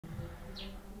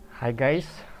Hi guys,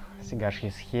 SEGASHI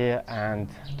is here, and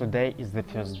today is the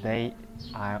first day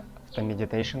of the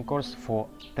meditation course. For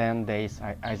 10 days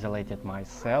I isolated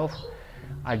myself.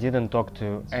 I didn't talk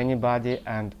to anybody,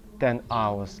 and 10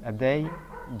 hours a day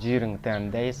during 10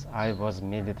 days I was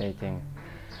meditating.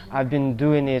 I've been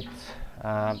doing it,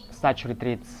 such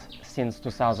retreats since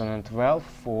 2012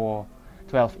 for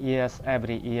 12 years.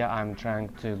 Every year I'm trying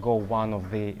to go one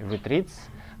of the retreats,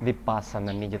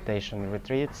 Vipassana Meditation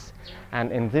retreats,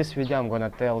 and in this video I'm gonna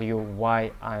tell you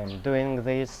why I'm doing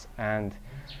this and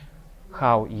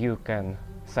how you can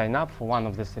sign up for one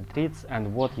of these retreats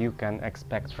and what you can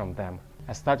expect from them.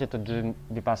 I started to do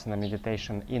Vipassana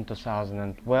meditation in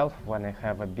 2012 when I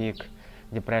have a big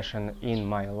depression in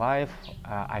my life.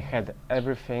 I had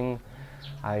everything.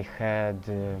 I had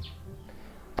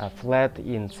a flat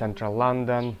in central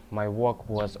London. My work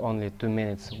was only 2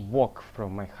 minutes walk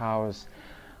from my house.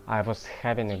 I was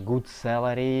having a good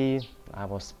salary. I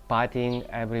was partying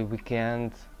every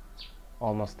weekend,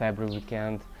 almost every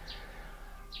weekend.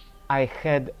 I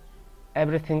had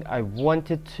everything I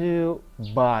wanted to,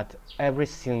 but every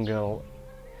single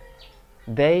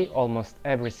day, almost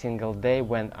every single day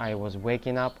when I was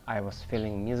waking up, I was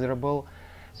feeling miserable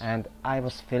and I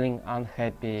was feeling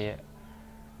unhappy.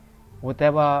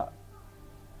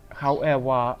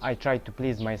 However I tried to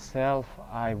please myself,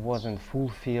 I wasn't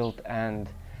fulfilled, and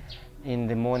in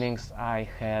the mornings I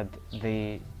had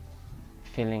the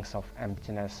feelings of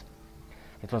emptiness.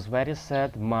 It was very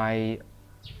sad. My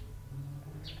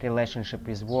relationship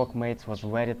with workmates was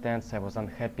very tense. I was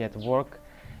unhappy at work,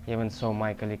 even so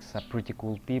my colleagues are pretty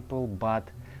cool people, but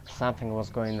something was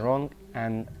going wrong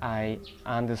and I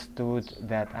understood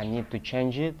that I need to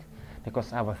change it,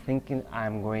 because I was thinking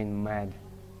I'm going mad,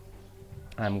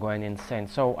 I'm going insane.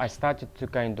 So I started to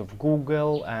kind of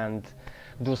Google and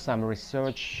do some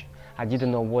research. I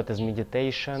didn't know what is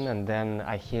meditation, and then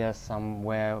I hear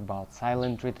somewhere about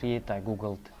silent retreat. I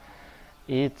googled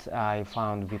it, I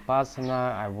found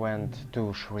Vipassana. I went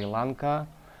to Sri Lanka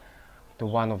to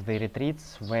one of the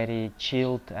retreats, very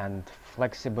chilled and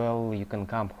flexible. You can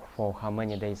come for how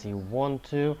many days you want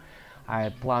to. I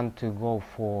planned to go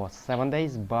for 7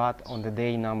 days, but on the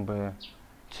day number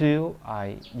 2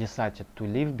 I decided to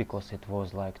leave because it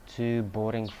was like too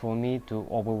boring for me, too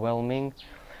overwhelming.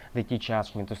 The teacher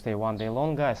asked me to stay 1 day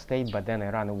longer. I stayed, but then I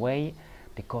ran away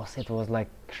because it was like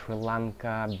Sri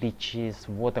Lanka, beaches,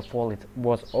 waterfall. It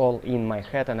was all in my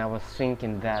head, and I was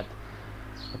thinking that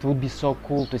it would be so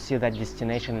cool to see that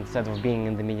destination instead of being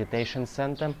in the meditation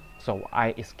center. So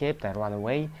I escaped, I ran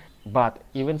away. But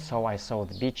even so, I saw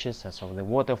the beaches, I saw the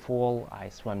waterfall, I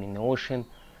swam in the ocean.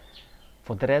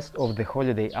 For the rest of the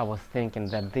holiday I was thinking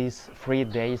that these 3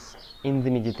 days in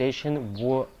the meditation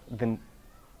were the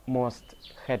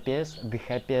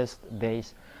happiest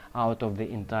days out of the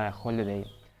entire holiday.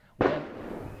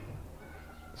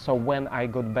 So when I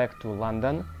got back to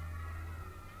London,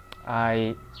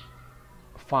 I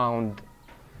found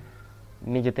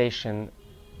meditation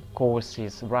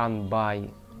courses run by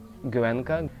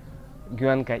Goenka.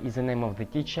 Goenka is the name of the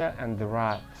teacher, and there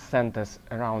are centers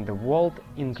around the world,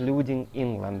 including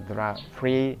England. There are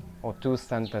 3 or 2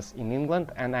 centers in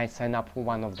England, and I signed up for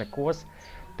one of the course,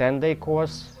 10-day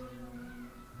course.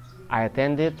 I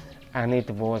attended, and it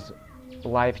was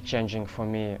life-changing for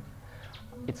me.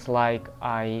 It's like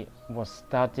I was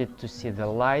started to see the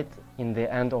light in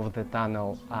the end of the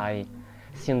tunnel.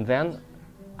 Since then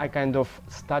I kind of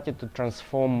started to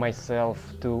transform myself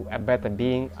to a better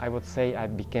being. I would say I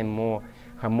became more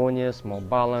harmonious, more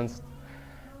balanced.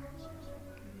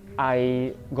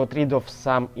 I got rid of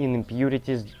some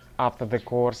impurities after the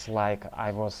course, like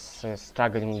I was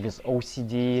struggling with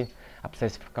OCD,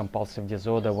 obsessive compulsive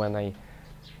disorder, when I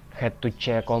had to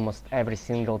check almost every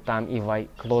single time if I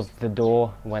closed the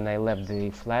door when I left the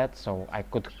flat. So I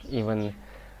could even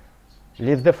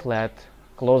leave the flat,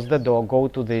 close the door, go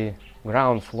to the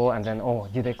ground floor, and then, oh,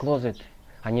 did I close it?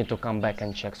 I need to come back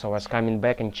and check. So I was coming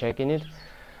back and checking it.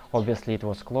 Obviously it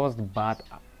was closed, but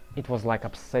it was like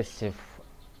obsessive.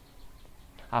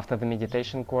 After the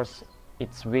meditation course,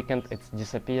 it's weekend, it's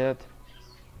disappeared.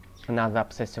 Another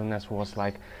obsessiveness was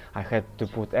like I had to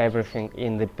put everything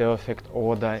in the perfect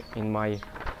order in my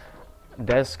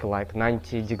desk, like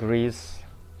 90 degrees.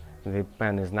 The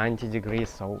pen is 90 degrees,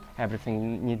 so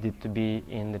everything needed to be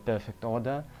in the perfect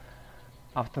order.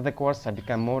 After the course I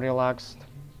became more relaxed.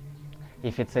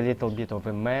 If it's a little bit of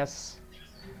a mess,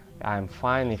 I'm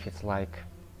fine. If it's like,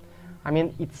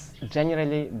 it's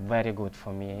generally very good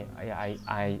for me.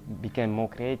 I became more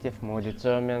creative, more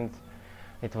determined.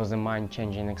 It was a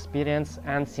mind-changing experience,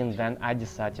 and since then I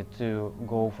decided to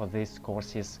go for these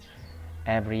courses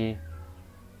every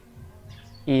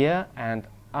year, and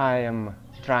I am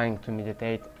trying to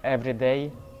meditate every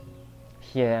day.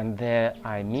 Here and there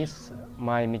I miss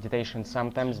my meditation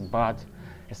sometimes, but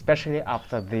especially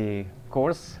after the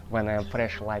course, when I am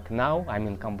fresh like now, I'm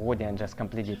in Cambodia and just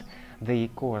completed the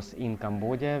course in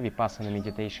Cambodia, Vipassana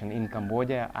Meditation in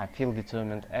Cambodia, I feel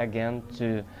determined again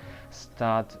to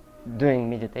start doing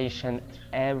meditation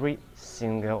every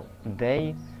single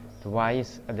day,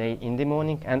 twice a day, in the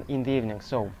morning and in the evening.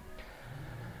 So,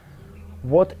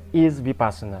 what is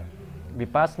Vipassana?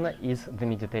 Vipassana is the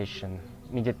meditation.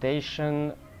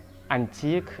 Meditation,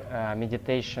 antique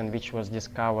meditation, which was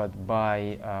discovered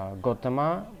by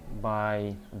Gautama,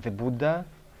 by the Buddha.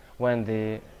 When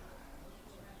the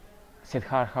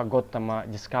Siddhartha Gautama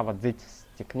discovered this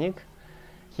technique,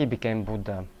 he became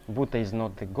Buddha. Buddha is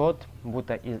not the God.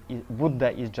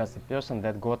 Buddha is just a person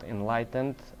that got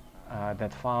enlightened,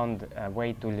 that found a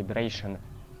way to liberation.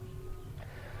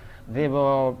 There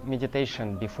were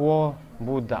meditation before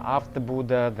Buddha, after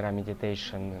Buddha, there are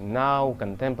meditation now,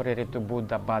 contemporary to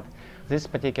Buddha, but this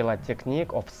particular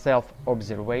technique of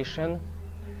self-observation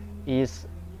is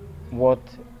what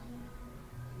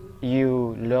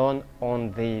you learn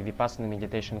on the Vipassana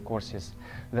meditation courses.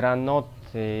 There are not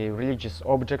religious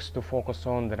objects to focus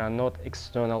on, there are not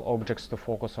external objects to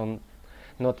focus on,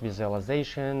 not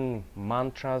visualization,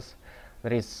 mantras.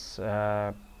 There is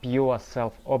pure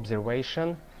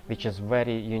self-observation, which is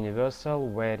very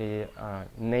universal, very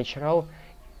natural.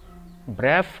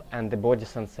 Breath and the body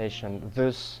sensation,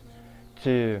 those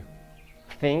two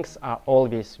things are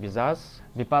always with us.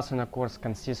 Vipassana course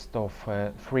consists of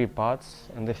 3 parts.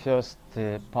 In the first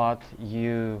part,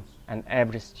 you and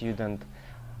every student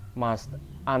must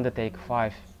undertake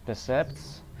 5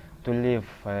 precepts to live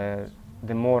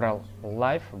the moral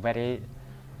life, very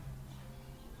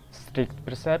strict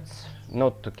precepts: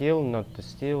 not to kill, not to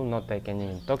steal, not take any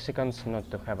intoxicants, not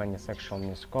to have any sexual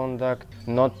misconduct,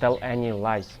 not tell any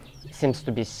lies. Seems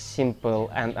to be simple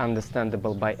and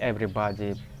understandable by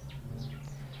everybody,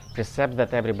 precept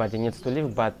that everybody needs to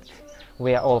live, but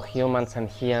we are all humans, and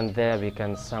here and there we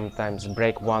can sometimes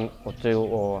break 1 or 2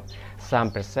 or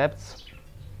some precepts.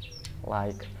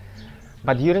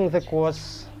 But during the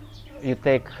course you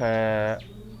take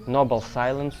noble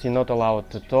silence. You're not allowed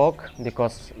to talk,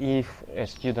 because if a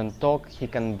student talks, he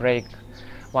can break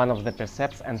one of the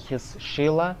precepts and his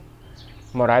shila,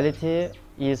 morality,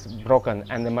 is broken,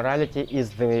 and the morality is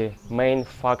the main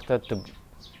factor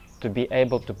to be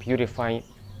able to purify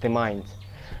the mind.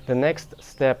 The next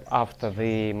step after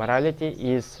the morality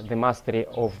is the mastery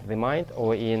of the mind,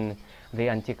 or in the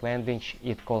antique language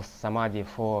it calls samadhi.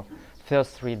 For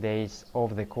first 3 days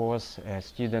of the course,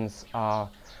 students are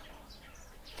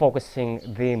focusing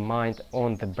the mind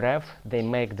on the breath. They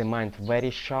make the mind very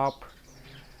sharp,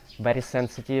 very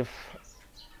sensitive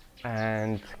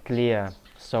and clear.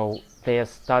 So they have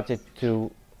started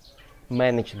to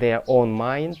manage their own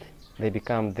mind. They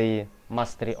become the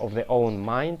mastery of their own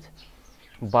mind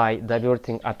by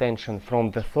diverting attention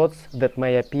from the thoughts that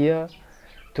may appear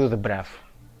to the breath.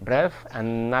 Breath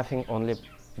and nothing, only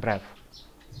breath.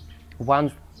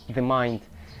 Once the mind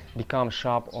becomes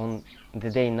sharp on the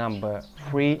day number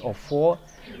 3 or 4,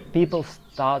 people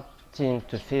starting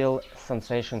to feel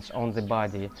sensations on the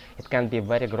body. It can be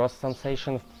very gross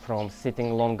sensation from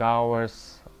sitting long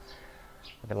hours,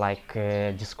 like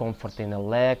discomfort in a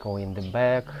leg or in the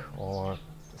back or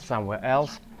somewhere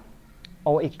else,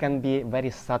 or it can be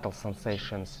very subtle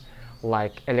sensations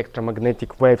like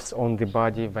electromagnetic waves on the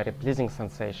body, very pleasing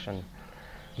sensation.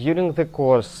 During the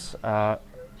course,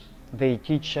 the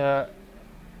teacher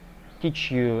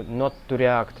teach you not to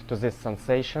react to these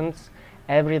sensations.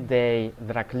 Every day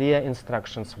there are clear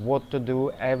instructions what to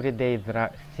do. Every day there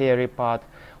are theory part,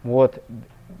 what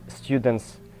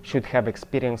students should have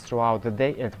experienced throughout the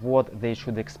day and what they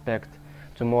should expect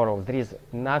tomorrow. There is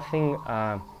nothing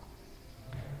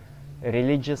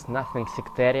religious, nothing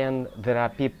sectarian. There are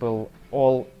people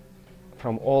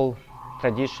from all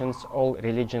traditions, all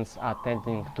religions are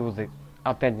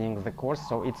attending the course,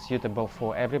 so it's suitable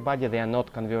for everybody. They are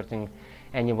not converting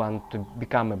anyone to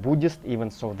become a Buddhist, even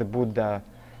so the Buddha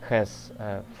has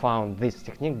found this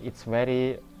technique. It's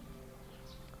very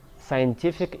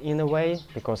scientific in a way,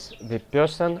 because the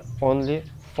person only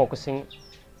focusing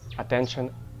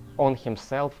attention on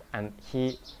himself and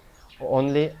he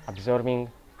only observing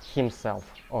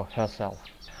himself or herself.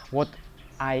 What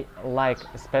I like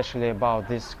especially about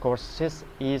these courses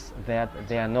is that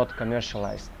they are not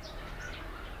commercialized.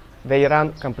 They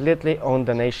run completely on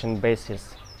donation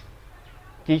basis.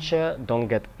 Teacher don't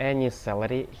get any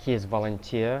salary, he is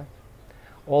volunteer.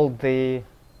 All the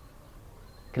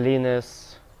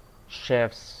cleaners,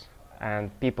 chefs,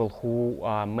 and people who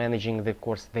are managing the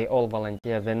course, they all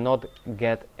volunteer. They not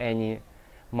get any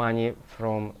money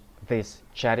from this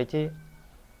charity.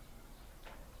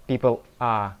 People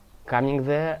are coming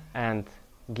there and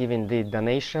giving the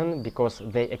donation because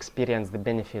they experience the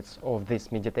benefits of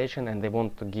this meditation and they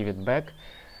want to give it back.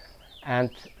 And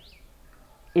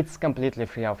it's completely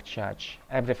free of charge.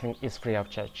 Everything is free of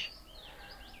charge,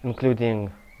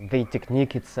 including the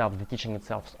technique itself, the teaching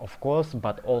itself, of course,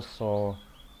 but also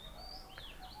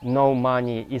no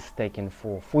money is taken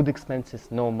for food expenses,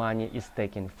 no money is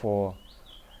taken for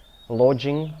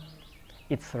lodging.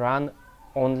 It's run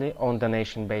only on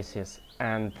donation basis.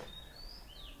 And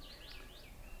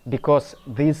because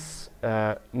these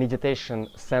meditation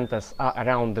centers are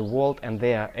around the world and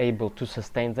they are able to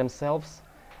sustain themselves,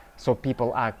 so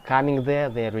people are coming there,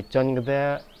 they are returning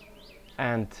there,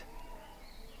 and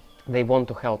they want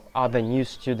to help other new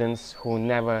students who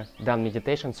never done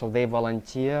meditation, so they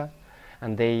volunteer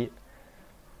and they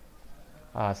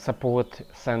support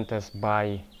centers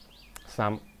by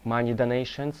some money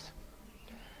donations,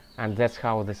 and that's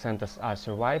how the centers are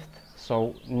survived.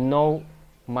 So no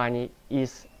money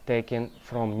is taken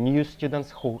from new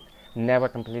students who never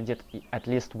completed at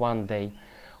least one day.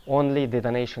 Only the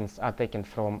donations are taken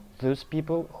from those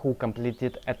people who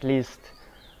completed at least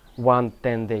one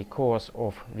 10-day course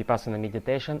of Vipassana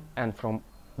meditation, and from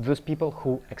those people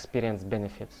who experience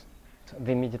benefits.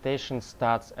 The meditation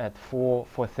starts at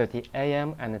 4:30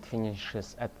 a.m. and it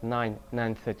finishes at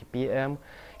 9:30 p.m.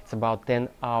 It's about 10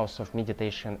 hours of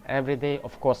meditation every day,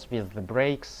 of course with the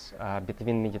breaks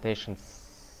between meditation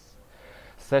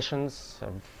sessions,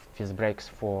 with breaks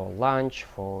for lunch,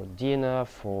 for dinner,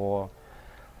 for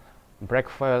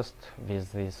breakfast,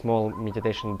 with the small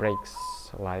meditation breaks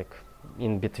like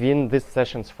in between these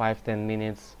sessions, 5-10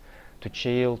 minutes to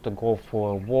chill, to go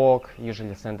for a walk.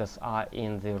 Usually centers are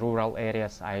in the rural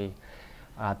areas. I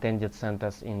attended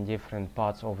centers in different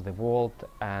parts of the world,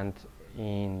 and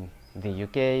in the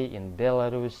UK, in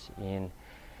Belarus, in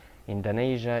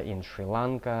Indonesia, in Sri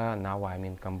Lanka, now I'm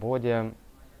in Cambodia.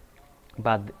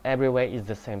 But everywhere is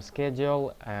the same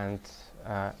schedule, and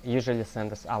usually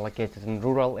centers are located in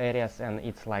rural areas, and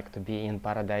it's like to be in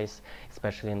paradise,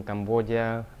 especially in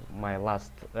Cambodia. My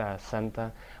last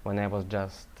center, when I was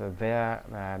just there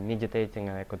meditating,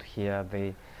 and I could hear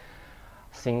the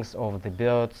sings of the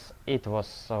birds. It was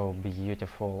so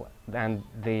beautiful, and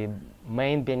the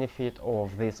main benefit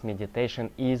of this meditation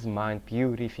is mind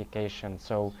purification.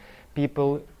 So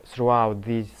people throughout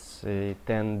these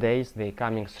 10 days, they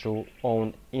coming through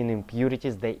own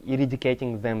impurities, they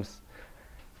eradicating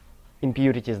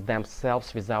impurities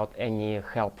themselves without any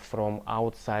help from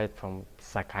outside, from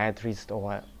psychiatrist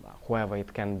or whoever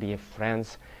it can be,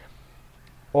 friends.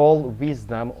 All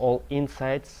wisdom, all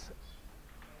insights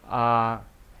are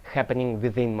happening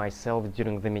within myself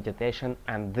during the meditation,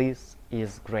 and this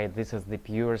is great. This is the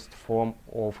purest form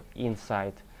of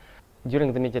insight.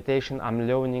 During the meditation, I'm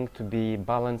learning to be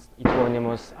balanced,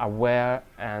 equanimous, aware,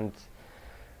 and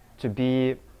to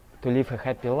live a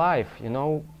happy life. You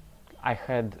know, I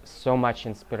had so much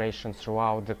inspiration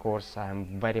throughout the course.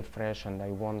 I'm very fresh and I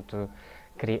want to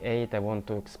create, I want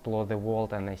to explore the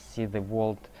world, and I see the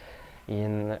world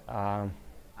in,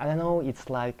 I don't know,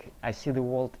 it's like I see the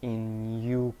world in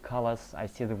new colors, I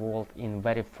see the world in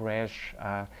very fresh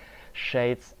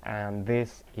shades, and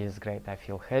this is great. I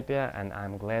feel happier, and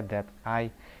I'm glad that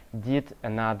I did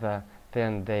another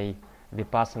 10-day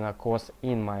Vipassana course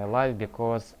in my life,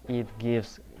 because it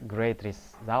gives great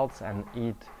results and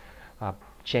it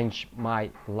changed my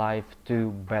life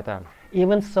to better.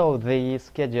 Even so, the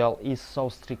schedule is so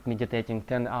strict, meditating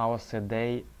 10 hours a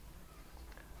day.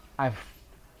 I've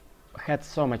had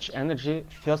so much energy.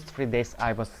 First 3 days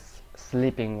I was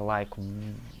sleeping like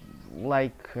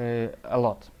a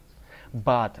lot,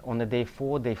 but on the day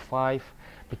 4, day 5,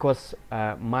 because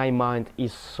my mind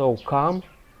is so calm,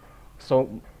 so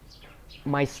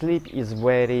my sleep is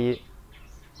very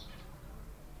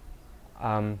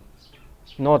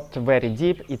not very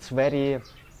deep, it's very,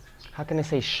 how can I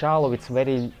say, shallow, it's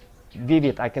very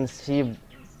vivid. I can see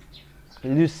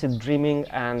lucid dreaming,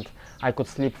 and I could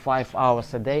sleep 5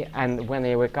 hours a day, and when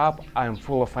I wake up I'm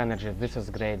full of energy. This is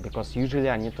great, because usually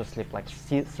I need to sleep like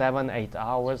 7-8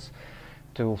 hours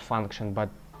to function, but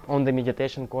on the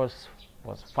meditation course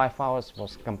was 5 hours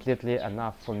was completely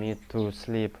enough for me to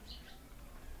sleep.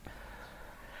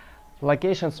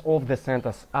 Locations of the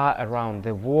centers are around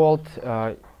the world.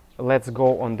 Let's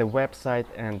go on the website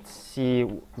and see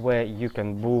where you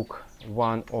can book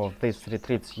one of these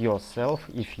retreats yourself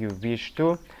if you wish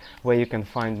to, where you can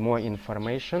find more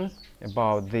information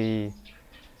about the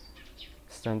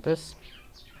centers.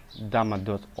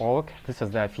 dhamma.org. This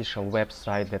is the official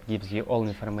website that gives you all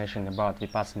information about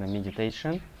Vipassana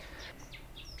meditation.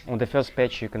 On the first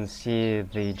page you can see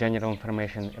the general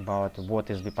information about what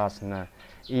is Vipassana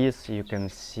is. You can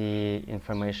see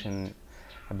information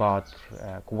about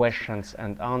questions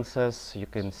and answers. You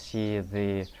can see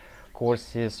the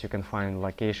courses. You can find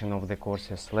location of the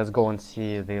courses. Let's go and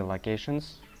see the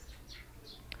locations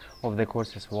of the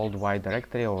courses worldwide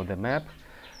directory or the map.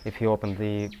 If you open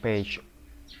the page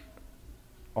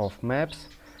of maps,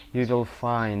 you will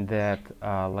find that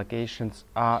locations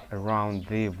are around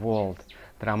the world.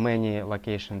 There are many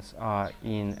locations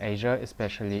in Asia,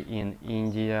 especially in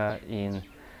India, in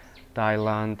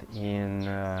Thailand, in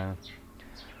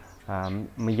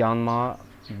Myanmar,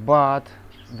 but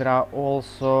there are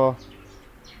also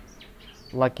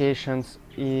locations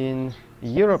in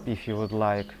Europe if you would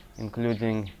like,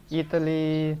 including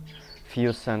Italy,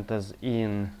 few centers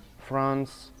in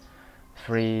France,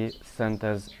 3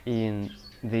 centers in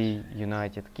the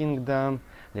United Kingdom,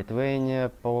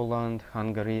 Lithuania, Poland,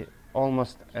 Hungary,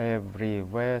 almost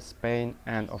everywhere, Spain,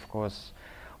 and of course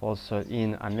also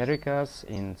in Americas,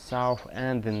 in South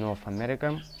and in North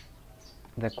America.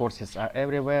 The courses are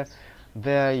everywhere.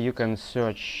 There you can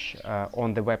search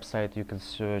on the website, you can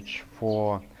search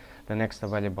for the next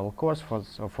available course.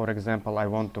 So for example, I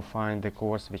want to find the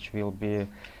course which will be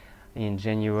in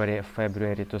January,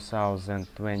 February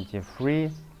 2023,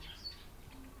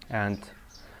 and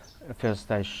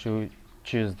first I should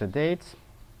choose the dates.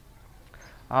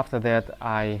 After that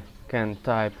I can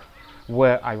type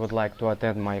where I would like to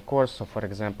attend my course. So for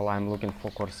example, I'm looking for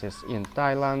courses in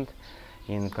Thailand,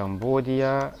 in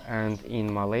Cambodia, and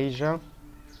in Malaysia.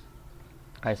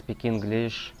 I speak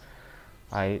English.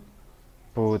 I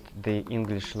put the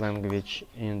English language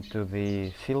into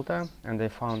the filter and I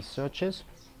found searches.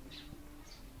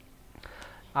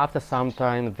 After some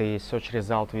time the search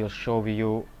result will show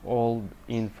you all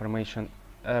information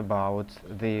about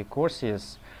the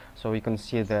courses. So you can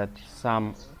see that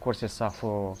some courses are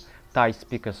for Thai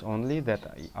speakers only that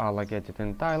are located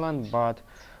in Thailand, but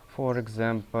for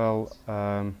example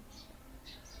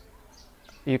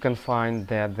you can find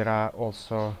that there are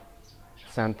also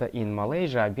center in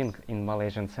Malaysia. I've been in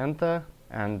Malaysian center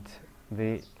and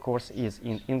the course is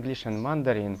in English and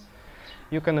Mandarin.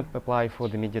 You can apply for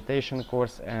the meditation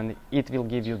course and it will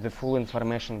give you the full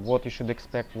information, what you should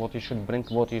expect, what you should bring,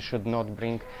 what you should not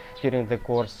bring during the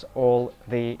course. All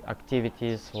the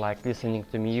activities like listening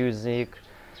to music,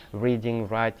 reading,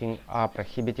 writing are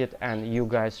prohibited, and you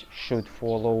guys should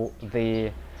follow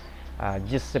the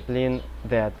discipline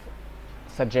that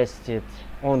suggested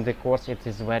on the course. It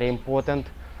is very important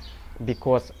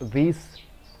because this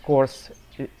course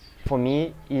for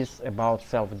me is about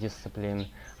self-discipline.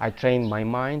 I train my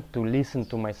mind to listen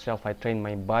to myself, I train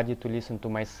my body to listen to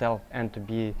myself, and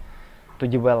to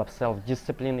develop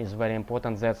self-discipline is very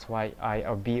important. That's why I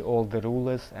obey all the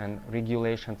rules and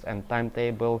regulations and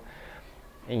timetable.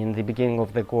 In the beginning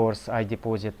of the course I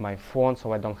deposit my phone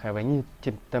so I don't have any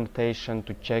temptation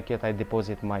to check it. I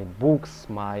deposit my books,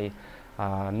 my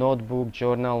notebook,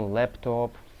 journal,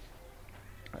 laptop.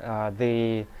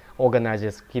 The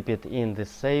organizers keep it in the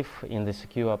safe, in the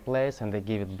secure place, and they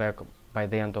give it back by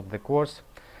the end of the course.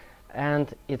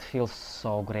 And it feels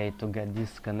so great to get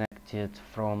disconnected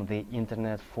from the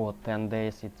internet for 10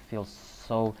 days. It feels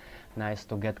so nice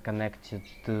to get connected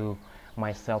to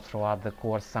myself throughout the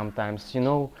course. Sometimes, you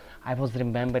know, I was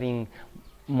remembering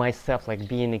myself like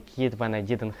being a kid when I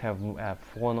didn't have a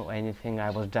phone or anything. I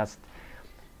was just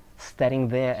staring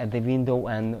there at the window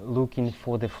and looking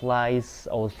for the flies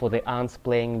or for the ants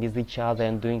playing with each other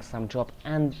and doing some job.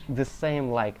 And the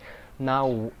same, like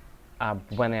now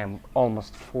when I'm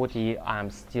almost 40,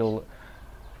 I'm still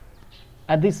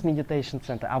at this meditation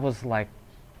center. I was like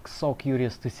so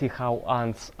curious to see how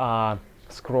ants are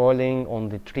scrolling on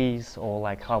the trees, or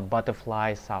like how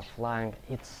butterflies are flying.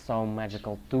 It's so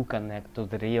magical to connect to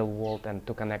the real world and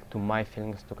to connect to my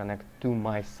feelings, to connect to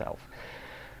myself.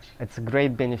 It's a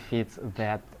great benefit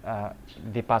that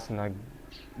Vipassana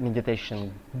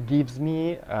meditation gives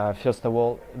me. First of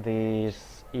all,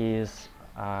 this is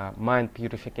mind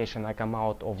purification. I come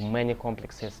out of many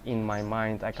complexes in my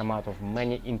mind. I come out of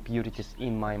many impurities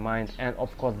in my mind. And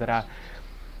of course there are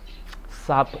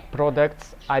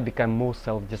sub-products. I became more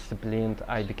self-disciplined.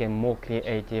 I became more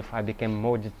creative. I became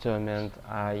more determined.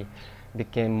 I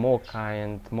became more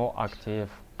kind, more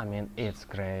active. I mean, it's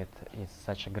great. It's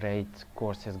such a great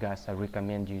courses, guys. I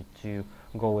recommend you to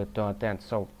go to attend.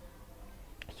 So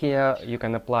here you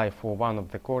can apply for one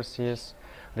of the courses.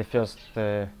 The first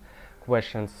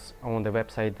questions on the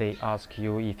website, they ask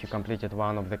you if you completed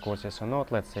one of the courses or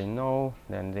not. Let's say no.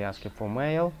 Then they ask you for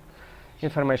mail.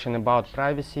 information about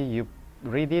privacy, you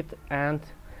read it and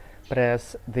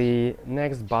press the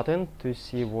next button to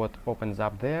see what opens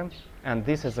up there. And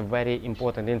this is a very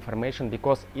important information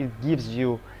because it gives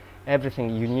you everything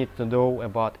you need to know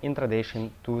about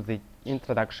introduction to the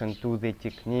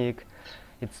technique.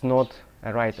 It's not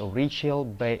a rite or ritual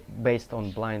based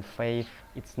on blind faith.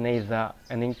 It's neither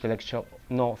an intellectual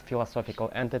nor philosophical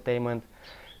entertainment.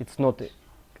 It's not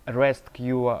a rest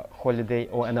cure, holiday,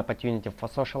 or an opportunity for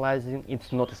socializing.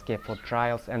 It's not escape for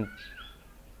trials and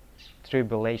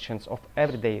tribulations of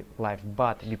everyday life,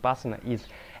 but Vipassana is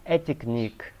a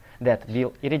technique that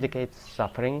will eradicate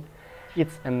suffering.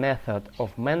 It's a method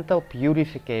of mental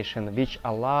purification which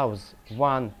allows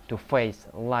one to face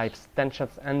life's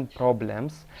tensions and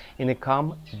problems in a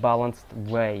calm, balanced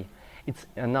way. It's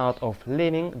an art of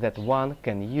living that one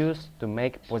can use to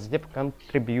make positive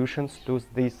contributions to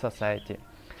this society.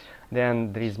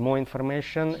 Then there is more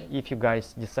information. If you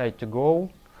guys decide to go,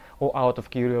 or out of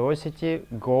curiosity,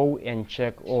 go and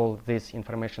check all this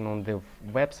information on the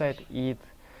website.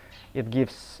 It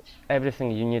gives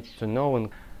everything you need to know, and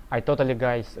I totally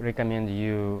guys recommend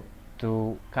you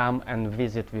to come and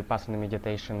visit Vipassana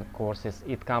meditation courses.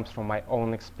 It comes from my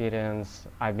own experience.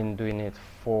 I've been doing it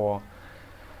for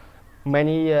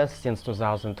many years, since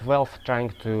 2012,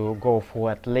 trying to go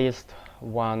for at least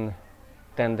one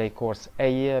 10-day course a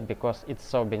year because it's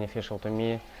so beneficial to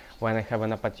me. When I have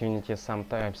an opportunity,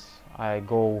 sometimes I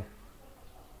go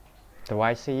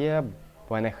twice a year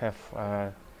when I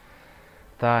have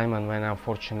time and when I'm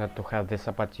fortunate to have this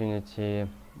opportunity.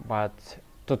 But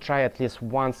to try at least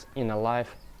once in a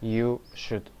life, you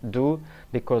should do,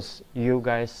 because you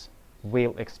guys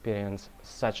will experience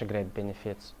such a great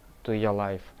benefits to your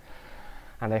life.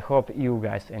 And I hope you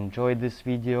guys enjoyed this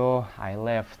video. I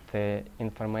left the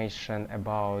information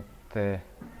about the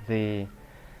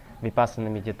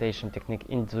Vipassana meditation technique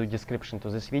in the description to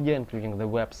this video, including the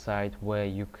website where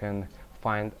you can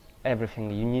find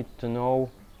everything you need to know.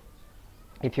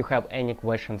 If you have any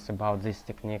questions about this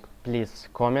technique, please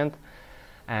comment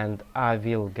and I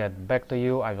will get back to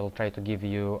you. I will try to give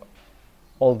you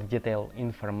all the detailed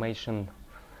information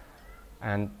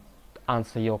and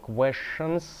answer your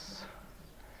questions.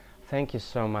 Thank you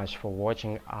so much for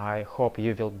watching. I hope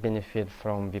you will benefit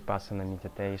from Vipassana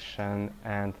meditation,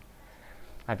 and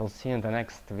I will see you in the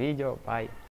next video. Bye.